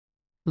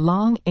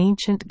Long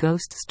ancient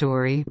ghost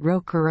story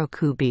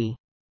Rokurokkubi.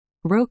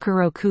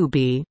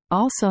 Rokurokkubi,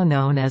 also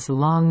known as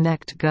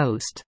long-necked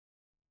ghost.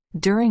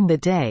 During the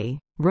day,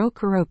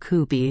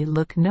 Rokurokkubi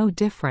look no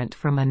different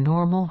from a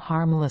normal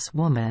harmless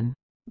woman,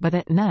 but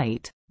at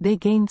night, they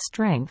gain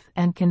strength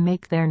and can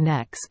make their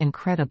necks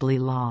incredibly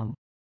long.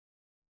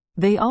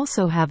 They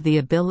also have the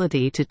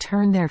ability to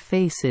turn their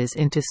faces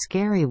into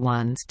scary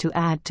ones to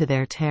add to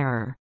their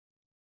terror.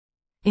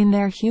 In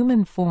their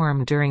human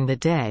form during the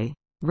day,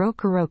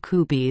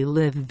 Rokurokkubi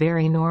live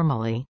very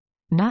normally.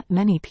 Not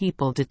many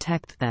people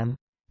detect them.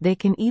 They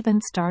can even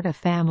start a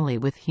family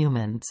with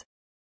humans.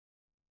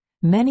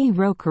 Many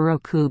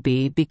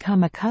Rokurokkubi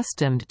become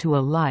accustomed to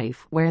a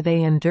life where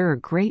they endure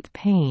great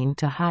pain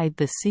to hide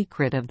the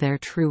secret of their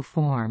true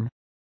form.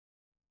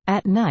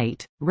 At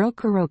night,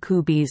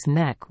 Rokurokkubi's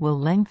neck will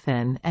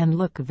lengthen and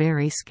look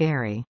very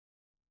scary.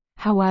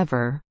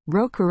 However,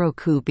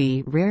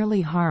 Rokurokkubi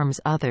rarely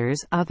harms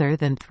others other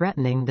than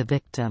threatening the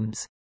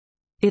victims.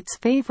 Its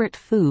favorite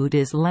food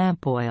is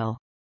lamp oil.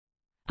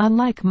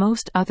 Unlike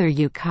most other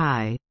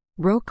yokai,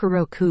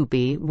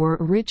 Rokurokkubi were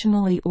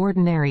originally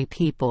ordinary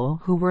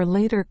people who were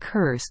later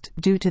cursed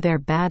due to their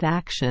bad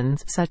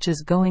actions, such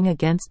as going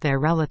against their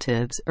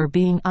relatives or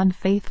being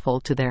unfaithful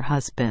to their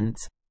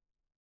husbands.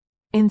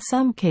 In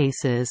some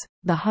cases,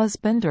 the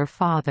husband or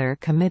father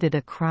committed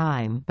a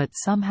crime but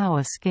somehow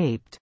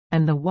escaped,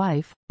 and the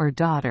wife, or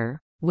daughter,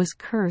 was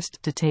cursed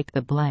to take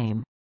the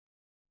blame.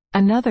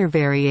 Another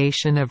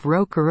variation of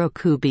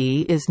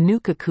Rokurokkubi is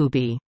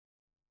Nukkukubi.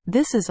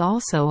 This is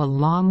also a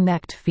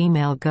long-necked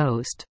female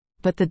ghost,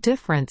 but the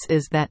difference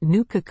is that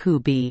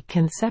Nukkukubi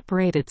can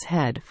separate its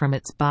head from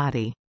its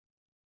body.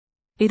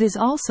 It is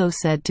also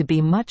said to be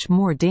much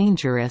more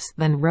dangerous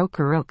than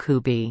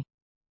Rokurokkubi.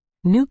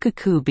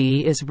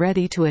 Nukkukubi is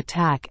ready to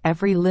attack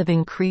every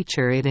living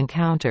creature it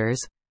encounters,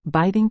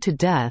 biting to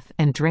death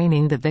and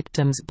draining the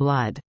victim's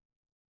blood.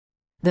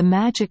 The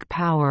magic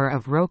power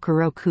of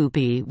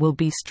Rokurokkubi will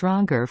be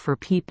stronger for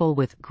people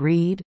with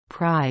greed,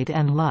 pride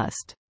and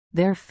lust.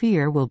 Their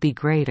fear will be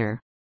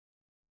greater.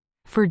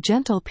 For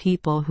gentle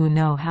people who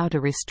know how to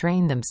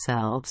restrain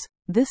themselves,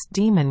 this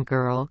demon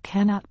girl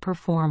cannot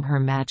perform her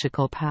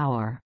magical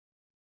power.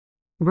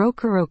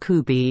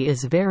 Rokurokkubi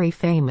is very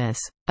famous,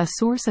 a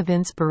source of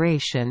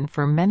inspiration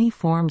for many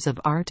forms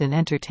of art and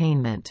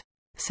entertainment: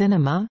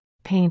 cinema,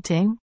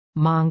 painting,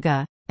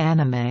 manga,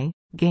 anime,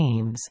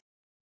 games.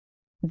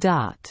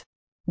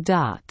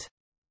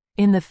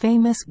 In the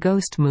famous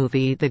ghost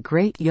movie The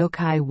Great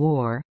Yokai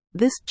War,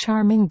 this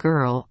charming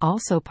girl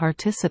also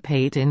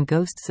participate in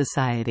Ghost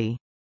Society.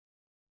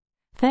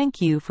 Thank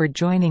you for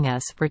joining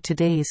us for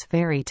today's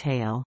fairy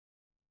tale.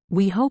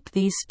 We hope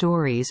these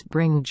stories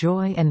bring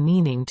joy and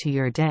meaning to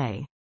your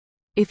day.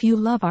 If you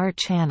love our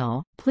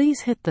channel,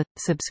 please hit the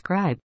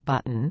subscribe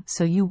button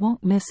so you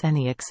won't miss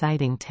any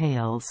exciting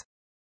tales.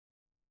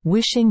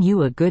 Wishing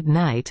you a good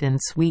night and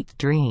sweet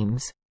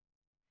dreams.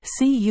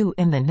 See you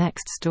in the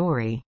next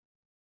story.